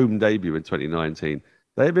home debut in 2019.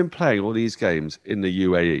 They've been playing all these games in the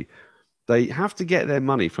UAE. They have to get their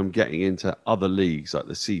money from getting into other leagues like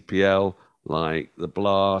the CPL, like the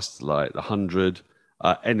Blast, like the 100,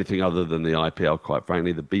 anything other than the IPL, quite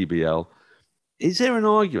frankly, the BBL. Is there an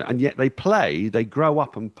argument? And yet they grow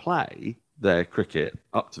up and play their cricket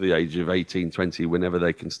up to the age of 18, 20, whenever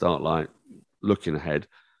they can start like looking ahead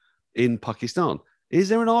in Pakistan. Is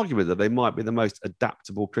there an argument that they might be the most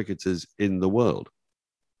adaptable cricketers in the world?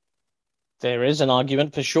 There is an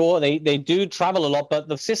argument for sure. They do travel a lot, but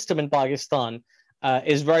the system in Pakistan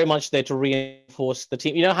is very much there to reinforce the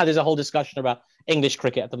team. You know how there's a whole discussion about English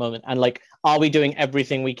cricket at the moment, and like, are we doing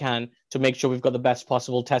everything we can to make sure we've got the best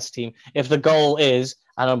possible test team? If the goal is,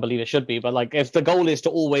 I don't believe it should be, but like, if the goal is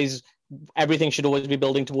to everything should always be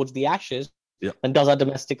building towards the Ashes, then does our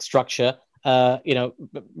domestic structure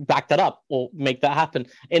back that up or make that happen?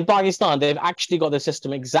 In Pakistan, they've actually got the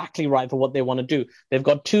system exactly right for what they want to do. They've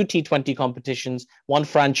got 2 T20 competitions, one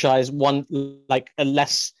franchise, one like a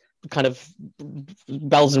less kind of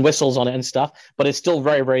bells and whistles on it and stuff, but it's still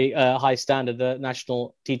very, very high standard, the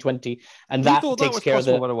national T20, and that takes care of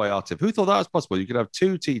the... By the way, Atif, who thought that was possible? You could have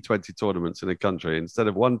 2 T20 tournaments in a country instead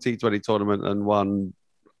of 1 T20 tournament and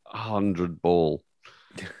 100 ball.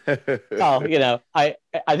 Oh, I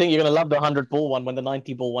think you're going to love the 100 ball one when the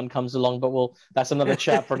 90 ball one comes along, but that's another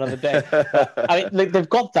chat for another day. They've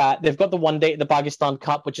got that. They've got the one day, the Pakistan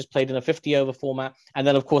Cup, which is played in a 50 over format, and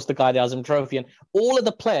then of course the Qaid Azam Trophy, and all of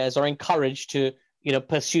the players are encouraged to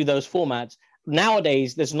pursue those formats.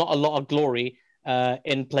 Nowadays, there's not a lot of glory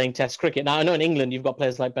in playing Test cricket. Now, I know in England you've got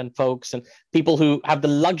players like Ben Foakes and people who have the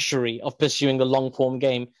luxury of pursuing the long form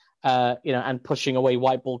game. And pushing away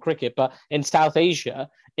white ball cricket. But in South Asia,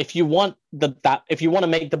 if you want to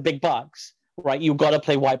make the big bucks, right, you've got to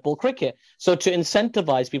play white ball cricket. So to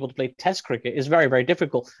incentivize people to play Test cricket is very, very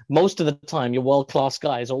difficult. Most of the time, your world-class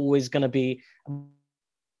guys are always going to be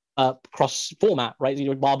cross format, right?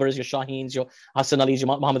 Your Baburs, your Shaheens, your Hassan Alis,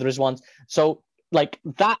 your Mohammad Rizwans. So like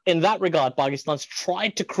that, in that regard, Pakistan's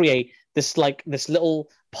tried to create this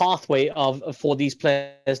little pathway for these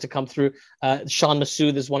players to come through. Shan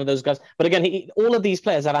Masood is one of those guys. But again, all of these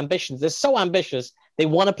players have ambitions. They're so ambitious. They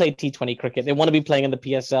want to play T20 cricket. They want to be playing in the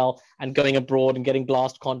PSL and going abroad and getting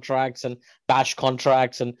Blast contracts and Bash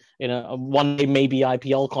contracts and one day maybe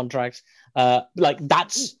IPL contracts.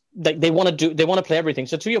 They want to play everything.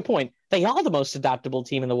 So to your point, they are the most adaptable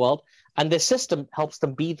team in the world, and their system helps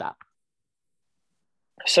them be that.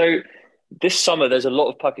 So this summer, there's a lot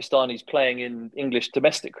of Pakistanis playing in English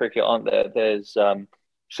domestic cricket, aren't there? There's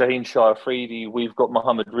Shaheen Shah Afridi. We've got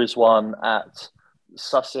Mohammad Rizwan at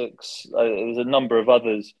Sussex. There's a number of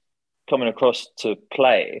others coming across to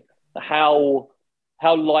play. How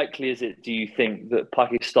likely is it, do you think, that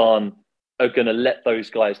Pakistan are going to let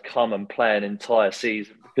those guys come and play an entire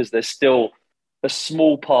season? Because there's still a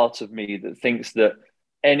small part of me that thinks that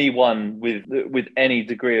anyone with any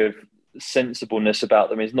degree of sensibleness about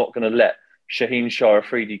them is not going to let Shaheen Shah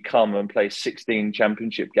Afridi come and play 16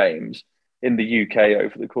 championship games in the UK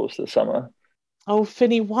over the course of the summer. Oh,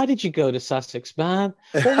 Finney, why did you go to Sussex, man?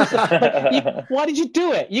 Why did you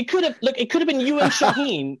do it? You could have, it could have been you and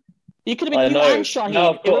Shaheen. You could have been you and Shaheen. No,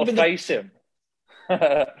 I've got to face him.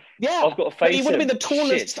 Yeah, I've got to face him. He would have been the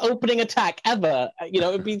tallest opening attack ever. It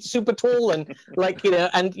would be super tall and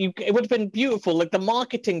it would have been beautiful. Like the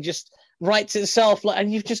marketing just writes itself.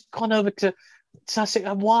 And you've just gone over to Sussex.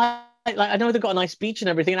 Why? I know they've got a nice beach and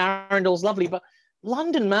everything, and Arundel's lovely, but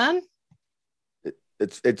London, man.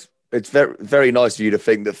 It's very, very nice of you to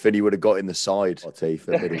think that Finney would have got in the side, Atif,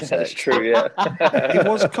 at Middlesex. That's true, yeah. It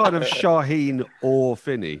was kind of Shaheen or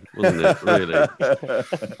Finney, wasn't it, really?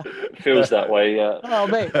 Feels that way, yeah. Oh,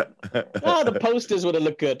 mate. Oh, the posters would have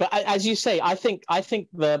looked good. But as you say, I think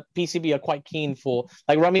the PCB are quite keen for,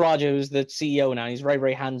 like Rami Raja, who's the CEO now, he's very,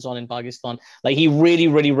 very hands-on in Pakistan. Like, he really,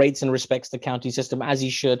 really rates and respects the county system, as he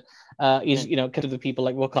should. He's, kind of the people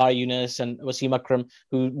like Waqar Yunus and Wasim Akram,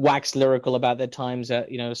 who wax lyrical about their times at,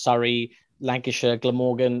 Surrey, Lancashire,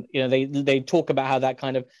 Glamorgan. They talk about how that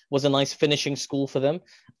kind of was a nice finishing school for them.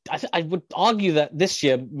 I would argue that this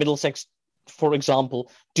year, Middlesex, for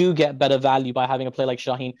example, do get better value by having a player like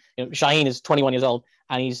Shaheen. Shaheen is 21 years old,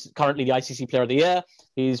 and he's currently the ICC Player of the Year.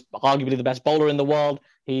 He's arguably the best bowler in the world.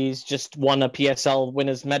 He's just won a PSL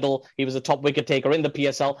winners medal. He was a top wicket taker in the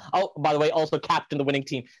PSL. Oh, by the way, also captain the winning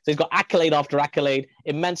team. So he's got accolade after accolade,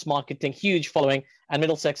 immense marketing, huge following. And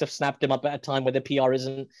Middlesex have snapped him up at a time where the PR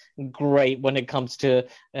isn't great when it comes to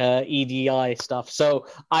EDI stuff. So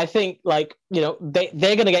I think, they're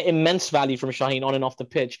going to get immense value from Shaheen on and off the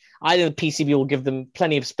pitch. I think the PCB will give them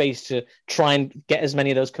plenty of space to try and get as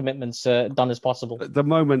many of those commitments done as possible. The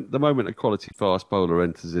moment a quality fast bowler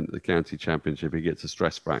enters into the county championship, he gets a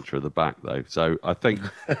stress fracture of the back, though. So I think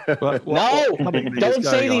don't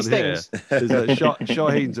say these things. Is that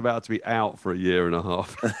Shaheen's about to be out for a year and a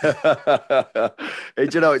half.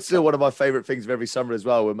 And, it's still one of my favourite things of every summer as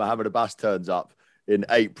well when Mohammed Abbas turns up in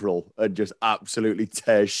April and just absolutely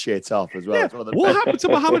tears shit up as well. Yeah. What happened to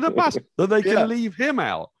Mohammed Abbas that they can leave him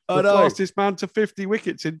out? The fastest man to 50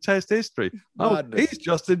 wickets in Test history. He's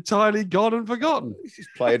just entirely gone and forgotten. He's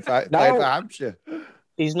playing for Hampshire.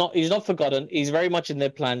 He's not forgotten. He's very much in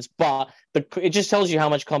their plans, but it just tells you how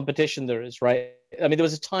much competition there is, right? I mean, there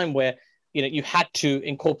was a time where you had to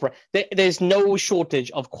incorporate. There's no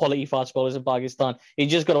shortage of quality fast bowlers in Pakistan. You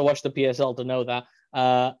just got to watch the PSL to know that.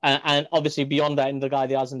 And obviously beyond that, in the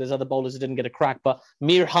Guide Azam, there's other bowlers who didn't get a crack. But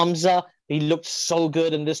Mir Hamza, he looked so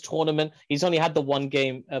good in this tournament. He's only had the one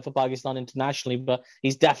game for Pakistan internationally, but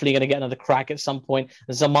he's definitely going to get another crack at some point.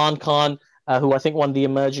 Zaman Khan, who I think won the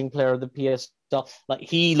emerging player of the PSL,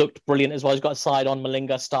 he looked brilliant as well. He's got a side on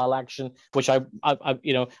Malinga style action, which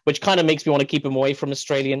which kind of makes me want to keep him away from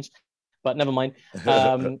Australians. But never mind.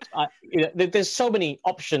 There's so many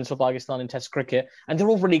options for Pakistan in Test cricket, and they're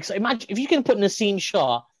all really exciting. Imagine if you can put Naseem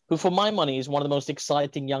Shah, who for my money is one of the most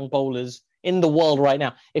exciting young bowlers in the world right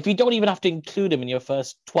now. If you don't even have to include him in your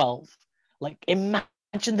first 12,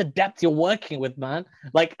 imagine the depth you're working with, man.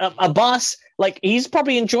 Abbas, he's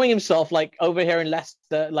probably enjoying himself, over here in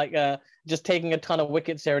Leicester, just taking a ton of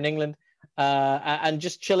wickets here in England. And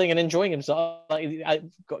just chilling and enjoying himself. I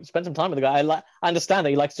spent some time with the guy. I understand that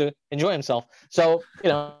he likes to enjoy himself. So,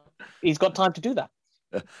 he's got time to do that.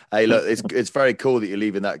 Hey, look, it's very cool that you're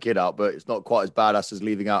leaving that kid out, but it's not quite as badass as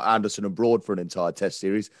leaving out Anderson and Broad for an entire Test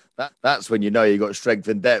series. That's when you've got strength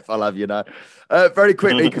and depth. I'll have you know. Very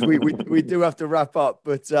quickly, because we do have to wrap up,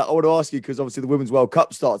 but I want to ask you, because obviously the Women's World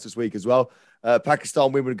Cup starts this week as well.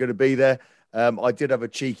 Pakistan women are going to be there. I did have a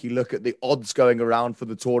cheeky look at the odds going around for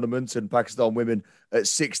the tournament, and Pakistan women at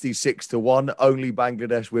 66-1. Only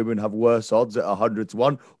Bangladesh women have worse odds at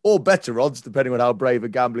 100-1, or better odds, depending on how brave a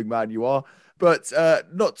gambling man you are. But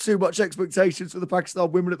not too much expectations for the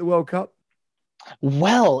Pakistan women at the World Cup.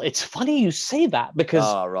 Well, it's funny you say that, because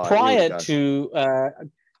prior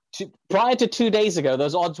to 2 days ago,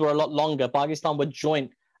 those odds were a lot longer. Pakistan were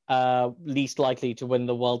joint least likely to win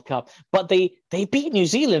the World Cup, but they beat New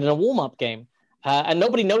Zealand in a warm-up game, and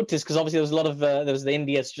nobody noticed, because obviously there was a lot of there was the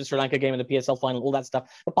India Sri Lanka game in the PSL final, all that stuff.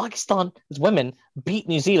 But Pakistan, as women, beat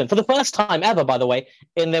New Zealand for the first time ever, by the way,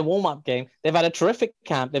 in their warm-up game. They've had a terrific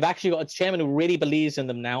camp. They've actually got a chairman who really believes in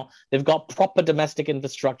them now. They've got proper domestic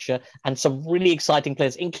infrastructure and some really exciting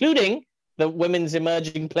players, including the women's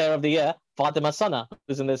emerging player of the year, Fatima Sana,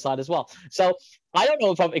 who's in their side as well. So I don't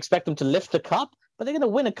know if I expect them to lift the cup, but they're going to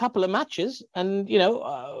win a couple of matches, and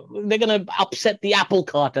they're going to upset the apple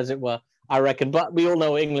cart, as it were, I reckon. But we all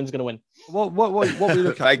know England's going to win. What we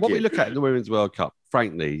look at, we look at in the Women's World Cup,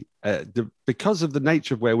 frankly, because of the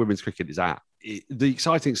nature of where women's cricket is at, the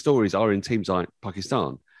exciting stories are in teams like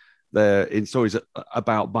Pakistan. They're in stories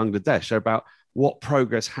about Bangladesh. They're about what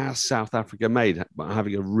progress has South Africa made,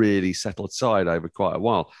 having a really settled side over quite a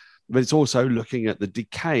while. But it's also looking at the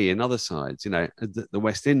decay in other sides. The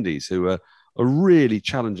West Indies, who are a really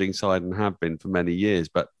challenging side and have been for many years,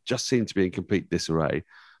 but just seem to be in complete disarray.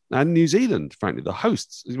 And New Zealand, frankly, the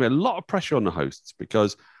hosts, there's been a lot of pressure on the hosts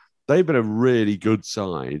because they've been a really good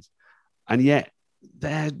side, and yet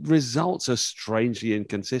their results are strangely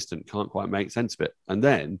inconsistent, can't quite make sense of it. And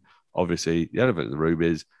then, obviously, the elephant in the room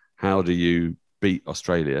is, how do you beat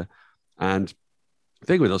Australia? And the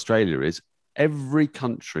thing with Australia is every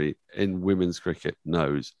country in women's cricket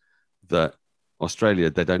knows that Australia,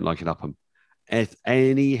 they don't like it up them. If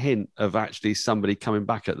any hint of actually somebody coming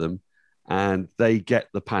back at them, and they get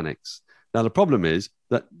the panics. Now, the problem is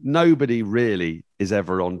that nobody really is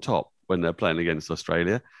ever on top when they're playing against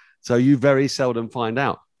Australia. So you very seldom find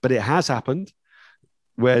out. But it has happened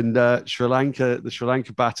when the Sri Lanka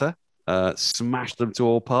batter smashed them to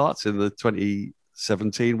all parts in the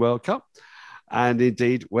 2017 World Cup. And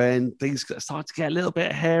indeed, when things started to get a little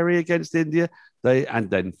bit hairy against India, and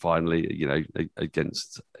then finally,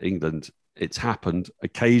 against England it's happened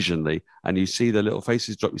occasionally, and you see the little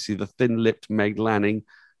faces drop. You see the thin-lipped Meg Lanning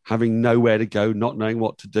having nowhere to go, not knowing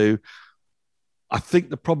what to do. I think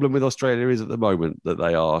the problem with Australia is at the moment that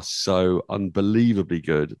they are so unbelievably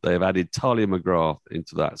good. They have added Talia McGrath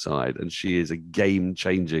into that side, and she is a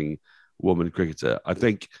game-changing woman cricketer. I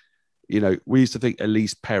think, we used to think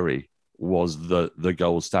Elise Perry was the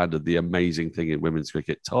gold standard, the amazing thing in women's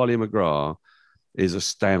cricket. Talia McGrath is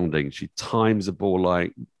astounding. She times the ball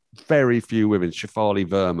like very few women. Shefali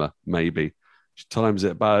Verma, maybe. She times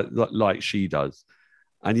it about like she does.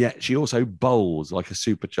 And yet she also bowls like a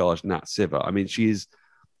supercharged Nat Siver. I mean, she's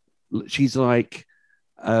like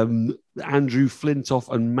Andrew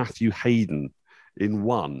Flintoff and Matthew Hayden in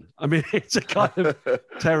one. I mean, it's a kind of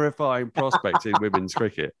terrifying prospect in women's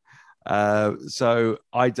cricket. So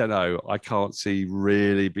I don't know. I can't see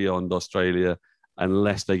really beyond Australia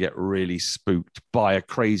unless they get really spooked by a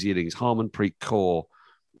crazy innings. Harmanpreet Kaur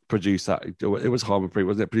produced that. It was Harmanpreet,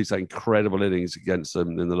 wasn't it? Produced that incredible innings against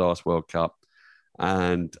them in the last World Cup.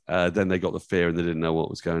 And then they got the fear and they didn't know what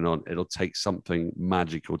was going on. It'll take something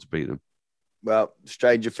magical to beat them. Well,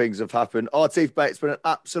 stranger things have happened. Artif, mate, it's been an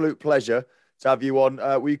absolute pleasure to have you on.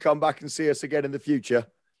 Will you come back and see us again in the future?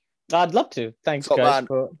 I'd love to. Thanks, guys,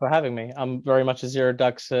 for having me. I'm very much a Zero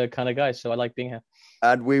Ducks kind of guy, so I like being here.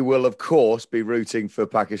 And we will, of course, be rooting for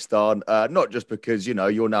Pakistan, not just because,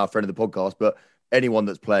 you're now a friend of the podcast, but anyone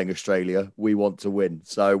that's playing Australia, we want to win.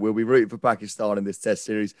 So we'll be rooting for Pakistan in this test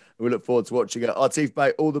series. And we look forward to watching it. Artif,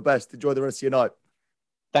 mate, all the best. Enjoy the rest of your night.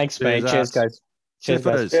 Thanks, mate. Cheers, guys. Cheers,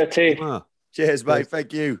 guys. Yeah, Cheers, mate.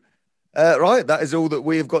 Thank you. Right, that is all that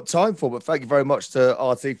we have got time for. But thank you very much to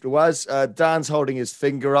Artif Nawaz. Dan's holding his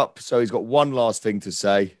finger up, so he's got one last thing to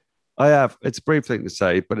say. I have. It's a brief thing to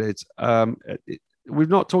say, but it's we've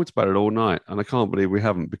not talked about it all night, and I can't believe we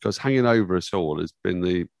haven't, because hanging over us all has been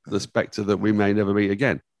the spectre that we may never meet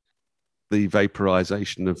again. The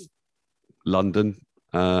vaporization of London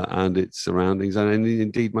and its surroundings, and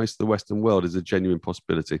indeed most of the Western world, is a genuine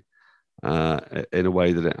possibility in a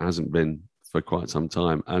way that it hasn't been for quite some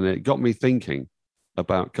time. And it got me thinking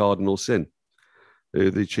about Cardinal Sin,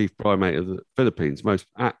 the chief primate of the Philippines, most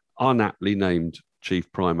unaptly named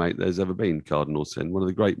chief primate there's ever been, Cardinal Sin, one of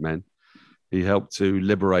the great men. He helped to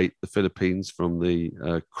liberate the Philippines from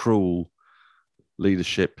the cruel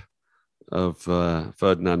leadership of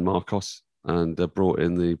Ferdinand Marcos and brought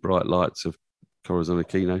in the bright lights of Corazon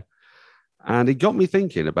Aquino. And it got me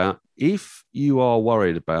thinking about, if you are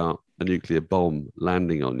worried about a nuclear bomb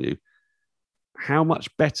landing on you, how much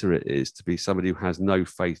better it is to be somebody who has no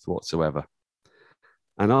faith whatsoever.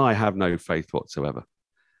 And I have no faith whatsoever.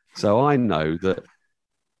 So I know that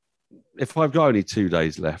if I've got only 2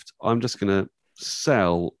 days left, I'm just going to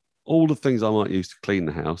sell all the things I might use to clean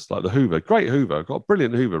the house, like the Hoover. Great Hoover. I've got a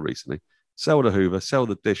brilliant Hoover recently. Sell the Hoover, sell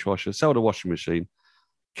the dishwasher, sell the washing machine,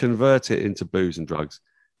 convert it into booze and drugs,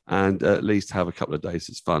 and at least have a couple of days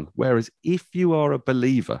that's fun. Whereas if you are a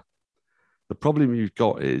believer, the problem you've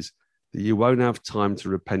got is that you won't have time to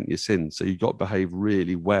repent your sins. So you've got to behave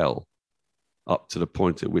really well up to the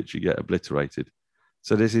point at which you get obliterated.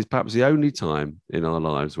 So this is perhaps the only time in our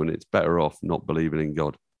lives when it's better off not believing in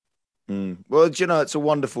God. Well, it's a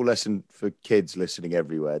wonderful lesson for kids listening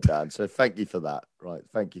everywhere, Dan. So thank you for that. Right.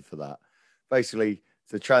 Thank you for that. Basically,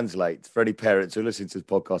 to translate for any parents who are listening to this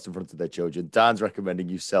podcast in front of their children, Dan's recommending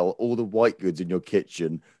you sell all the white goods in your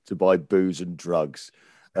kitchen to buy booze and drugs.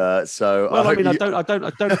 I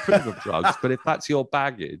don't approve of drugs, but if that's your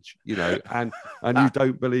baggage, and you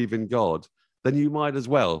don't believe in God, then you might as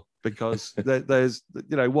well, because there's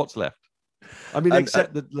what's left. I mean,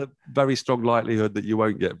 except the very strong likelihood that you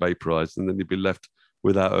won't get vaporized, and then you'd be left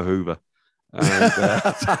without a Hoover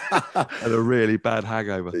and a really bad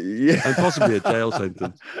hangover, and possibly a jail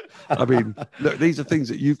sentence. I mean, look, these are things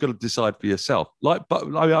that you've got to decide for yourself.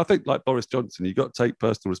 I think, like Boris Johnson, you've got to take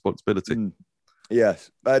personal responsibility.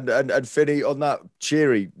 Yes, and Finney, on that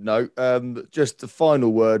cheery note, just the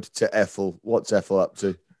final word to Ethel. What's Ethel up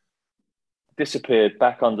to? Disappeared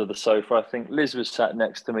back under the sofa. I think Liz was sat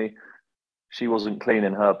next to me. She wasn't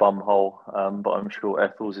cleaning her bum hole, but I'm sure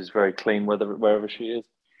Ethel's is very clean wherever she is.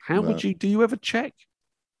 Do you ever check?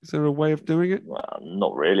 Is there a way of doing it? Well,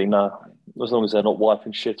 not really, no. As long as they're not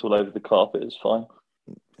wiping shit all over the carpet, it's fine.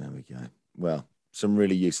 There we go. Well, some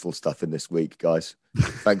really useful stuff in this week, guys.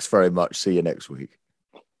 Thanks very much. See you next week.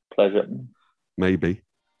 Pleasure. Maybe.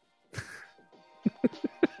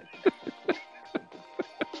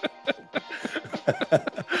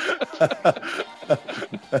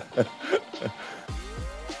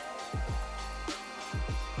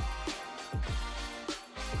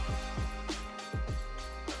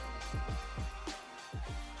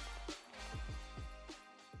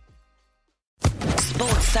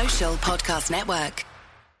 Social Podcast Network.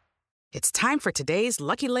 It's time for today's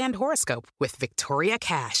Lucky Land horoscope with Victoria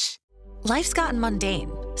Cash. Life's gotten mundane,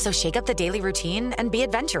 so shake up the daily routine and be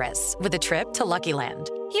adventurous with a trip to Lucky Land.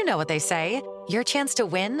 You know what they say, your chance to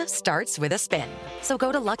win starts with a spin. So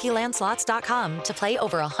go to LuckyLandSlots.com to play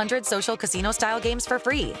over 100 social casino-style games for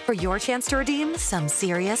free for your chance to redeem some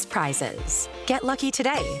serious prizes. Get lucky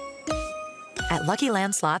today at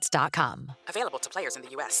LuckyLandSlots.com. Available to players in the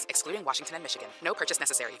U.S., excluding Washington and Michigan. No purchase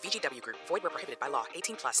necessary. VGW Group. Void where prohibited by law.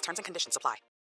 18+. Terms and conditions apply.